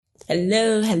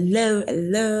Hello.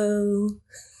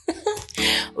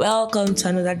 Welcome to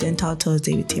another Dental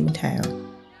Thursday with Tim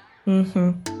Tile.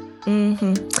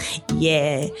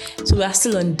 Yeah. So we are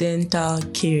still on dental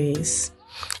caries.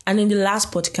 And in the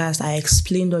last podcast, I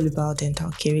explained all about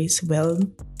dental caries, well,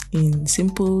 in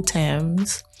simple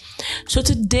terms. So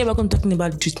today we're going to be talking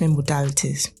about treatment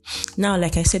modalities. Now,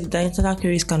 like I said, dental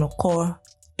caries can occur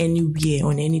anywhere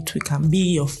on any tooth. It can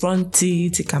be your front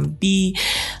teeth, it can be,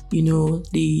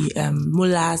 the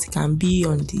molars, it can be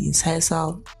on the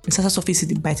incisal surface,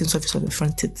 the biting surface of the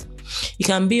front teeth. It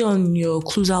can be on your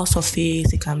occlusal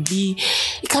surface, it can be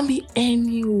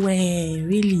anywhere,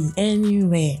 really,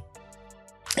 anywhere.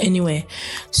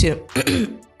 So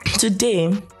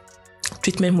today,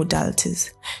 treatment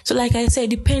modalities. So like I said,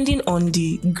 depending on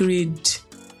the grade,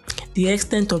 the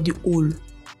extent of the hole,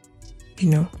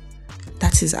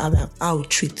 that is how we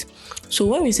treat. So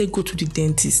when we say go to the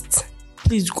dentist,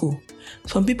 please go.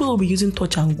 Some people will be using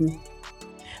touch and go.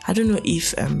 I don't know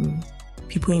if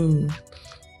people in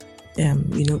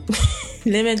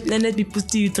learned people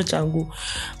still use touch and go,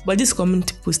 but this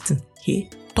community posting, hey,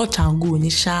 touch and go,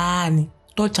 nishani,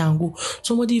 touch and go.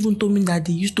 Somebody even told me that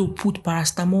they used to put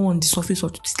paracetamol on the surface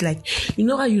of the teeth, like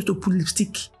I used to put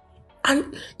lipstick.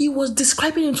 And he was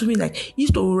describing it to me like he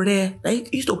used to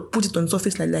put it on the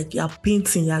surface like you're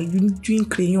painting, you're doing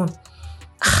crayon.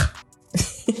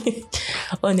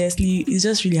 Honestly, it's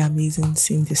just really amazing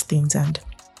seeing these things, and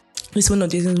it's one of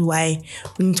the reasons why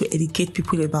we need to educate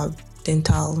people about their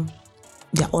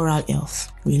oral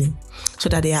health, really, so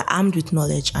that they are armed with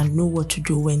knowledge and know what to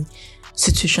do when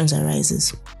situations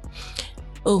arises.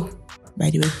 Oh, by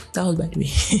the way.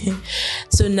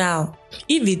 So now,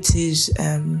 if it is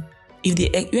when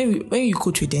you go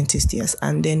to a dentist, yes,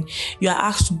 and then you are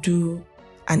asked to do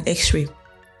an X-ray,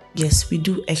 yes, we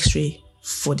do X-ray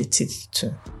for the teeth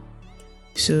too.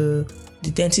 So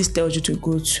the dentist tells you to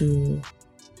go to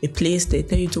a place, they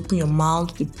tell you to open your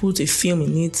mouth, they put a film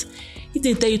in it. If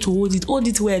they tell you to hold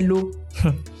it well low.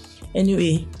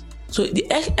 Anyway, so the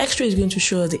X-ray is going to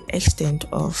show the extent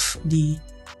of the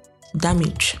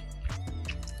damage.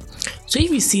 So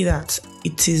if you see that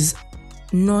it is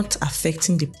not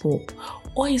affecting the pulp,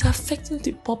 or is affecting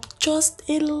the pulp just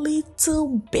a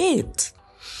little bit,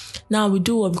 now we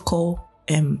do what we call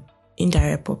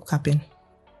indirect pulp capping.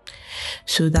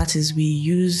 So that is, we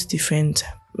use different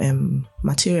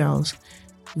materials.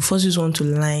 We first use one to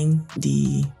line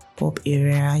the pulp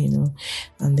area,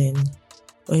 and then,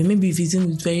 or maybe if it's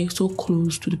very so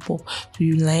close to the pulp, so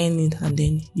you line it and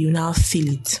then you now fill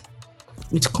it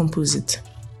with composite.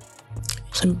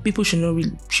 Some people should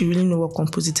really know what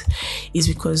composite is,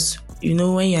 because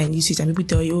when you're in usage and people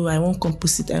tell you, I want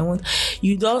composite,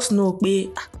 you just know,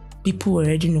 people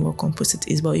already know what composite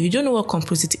is. But if you don't know what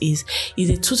composite is,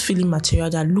 it's a tooth filling material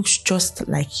that looks just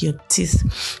like your teeth.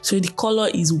 So the color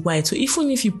is white. So even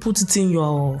if you put it in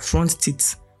your front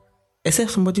teeth,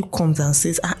 except somebody comes and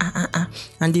says,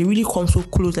 and they really come so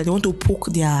close that they want to poke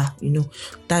their,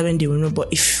 that when they will know.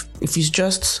 But if it's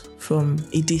just from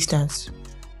a distance,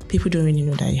 people don't really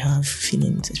know that you have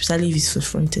fillings, especially if it's for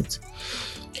front teeth.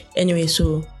 Anyway,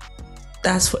 so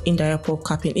that's for indirect pulp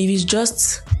capping. If it's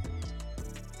just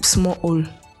small hole,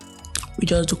 we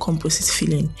just do composite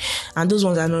filling, and those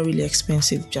ones are not really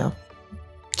expensive, just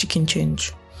chicken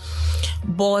change.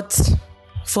 But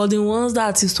for the ones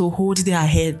that is to hold their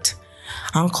head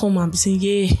and come and be saying,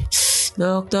 yeah,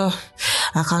 doctor,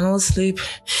 I cannot sleep,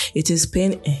 it is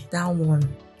pain, that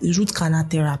one is root canal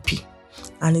therapy,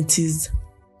 and it is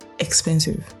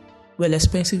expensive. Well,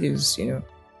 expensive is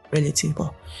relative,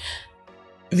 but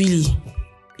really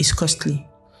it's costly.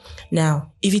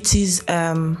 Now, if it is,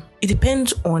 it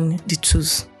depends on the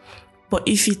tooth. But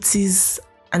if it is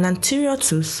an anterior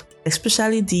tooth,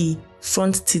 especially the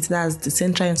front teeth, that's the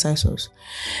central incisors,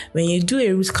 when you do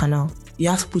a root canal, you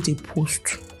have to put a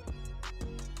post.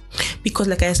 Because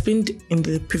like I explained in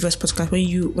the previous podcast,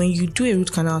 when you do a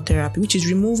root canal therapy, which is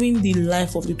removing the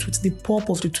life of the tooth, the pulp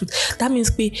of the tooth, that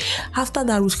means after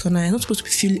that root canal, you're not supposed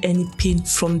to feel any pain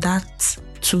from that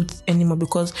tooth anymore,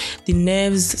 because the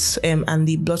nerves and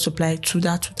the blood supply to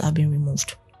that tooth have been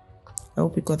removed. I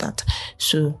hope you got that.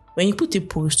 So when you put a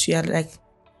post, you are like,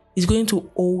 it's going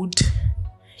to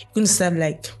serve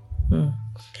like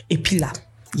a pillar.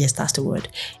 Yes, that's the word.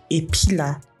 A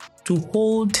pillar to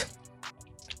hold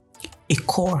a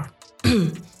core.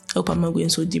 I hope I'm not going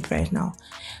so deep right now.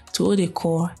 To hold a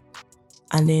core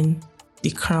and then the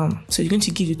crown. So you're going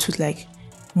to give the tooth like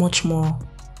much more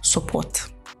support.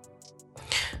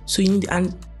 So you need,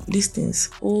 and these things,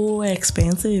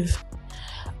 expensive.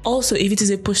 Also, if it is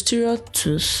a posterior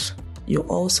tooth, you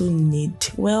also need,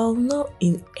 well, not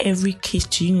in every case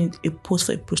do you need a post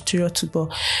for a posterior tooth, but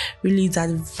really it's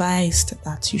advised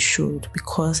that you should,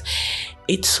 because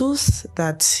a tooth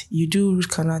that you do root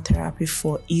canal therapy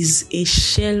for is a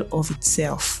shell of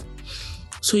itself.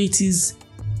 So it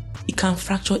can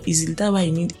fracture easily. That's why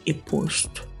you need a post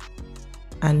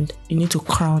and you need to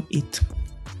crown it.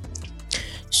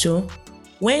 So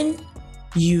when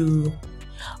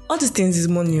all these things is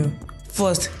money.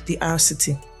 First, the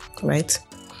RCT, right?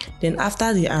 Then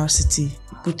after the RCT,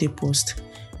 you put a post.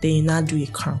 Then you now do a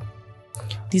crown.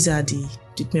 These are the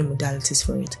treatment modalities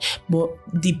for it. But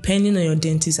depending on your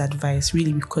dentist's advice,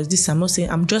 really, because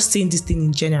I'm just saying this thing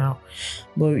in general,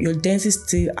 but your dentist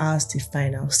still has the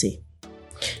final say.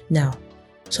 Now,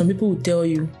 some people will tell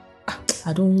you,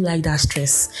 I don't like that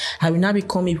stress. I will now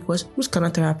become it, because root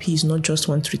canal therapy is not just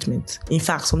one treatment. In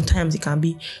fact, sometimes it can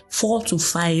be 4 to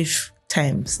 5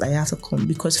 times that you have to come,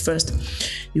 because first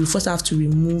you first have to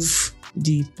remove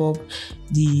the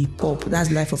pulp. That's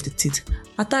the life of the teeth.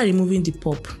 After removing the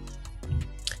pulp,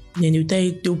 then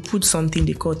they'll put something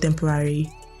they call temporary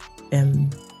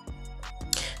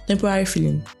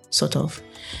filling, sort of.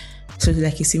 So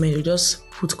like a cement, you just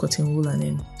put cotton wool, and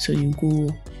then so you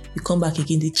come back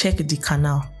again, they check the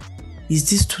canal. Is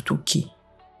this tooth okay?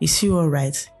 Is he all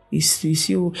right?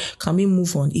 Can we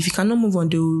move on? If you cannot move on,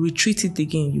 they will retreat it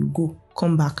again. You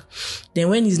come back. Then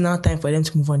when it's now time for them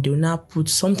to move on, they will now put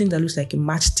something that looks like a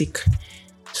matchstick.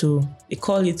 So they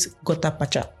call it gutta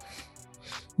pacha.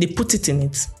 They put it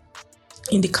in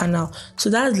the canal. So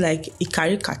that's like a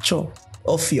caricature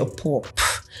of your pulp.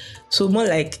 So more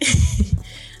like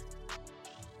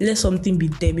let something be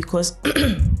there, because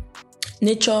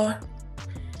nature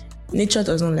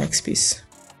doesn't like space.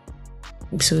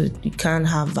 So you can't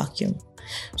have vacuum.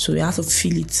 So you have to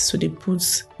fill it. So it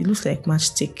looks like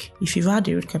matchstick. If you've had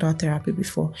a root canal therapy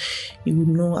before, you would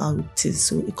know how it is.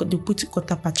 So they put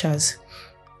gutta pachas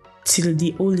till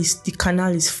the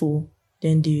canal is full.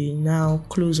 Then they now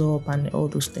close up and all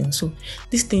those things. So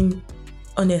this thing,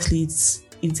 honestly, it's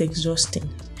exhausting.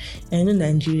 And in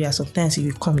Nigeria, sometimes if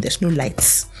you come, there's no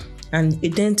lights. And a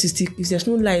dentist, if there's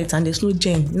no light and there's no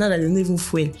gen, now that there's no even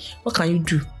fuel, what can you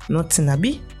do? Nothing,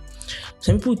 abi?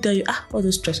 Some people will tell you, all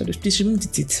those stress, please remove the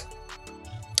teeth.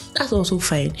 That's also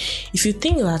fine. If you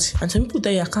think that, and some people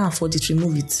tell you, I can't afford it,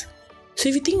 remove it. So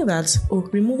if you think that,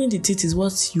 removing the teeth is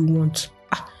what you want,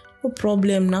 no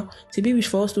problem now. So maybe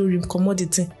for us to commot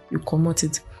it, you commot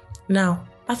it. Now,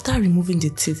 after removing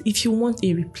the teeth, if you want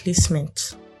a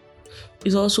replacement,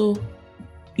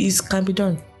 it can be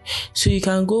done. So you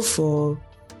can go for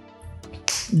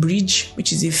bridge,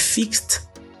 which is a fixed,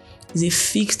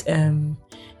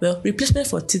 replacement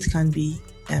for teeth can be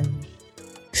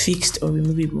fixed or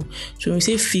removable. So when we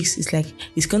say fixed, it's like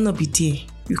it's gonna be there.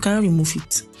 You can't remove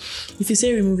it. If you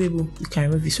say removable, you can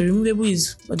remove it. So removable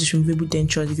is what is removable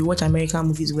dentures. If you watch American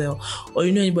movies well, or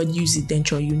you know anybody uses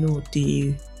denture, you know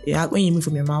when you move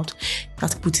from your mouth, you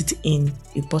have to put it in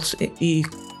a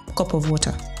cup of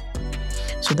water.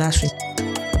 So that's it.